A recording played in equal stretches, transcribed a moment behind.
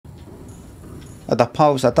The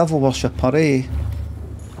pal's a devil worshipper, eh?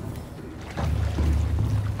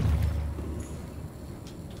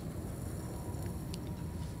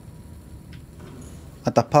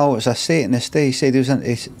 The pal was a Satanist, eh? He said he was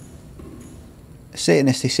into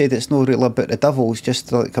Satanist. He said it's not really about the devil, it's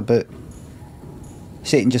just like about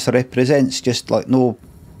Satan just represents just like no,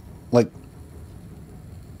 like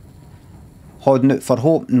holding out for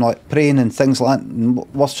hope and like praying and things like that and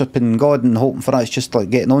worshipping God and hoping for that. It's just like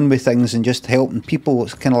getting on with things and just helping people.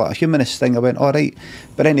 It's kind of like a humanist thing. I went, alright,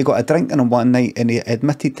 but then he got a drink on him one night and he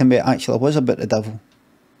admitted to me it actually was about the devil.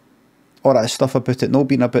 All that stuff about it not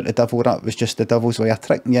being about the devil, that was just the devil's way of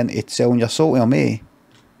tricking you into selling your soul to him, eh?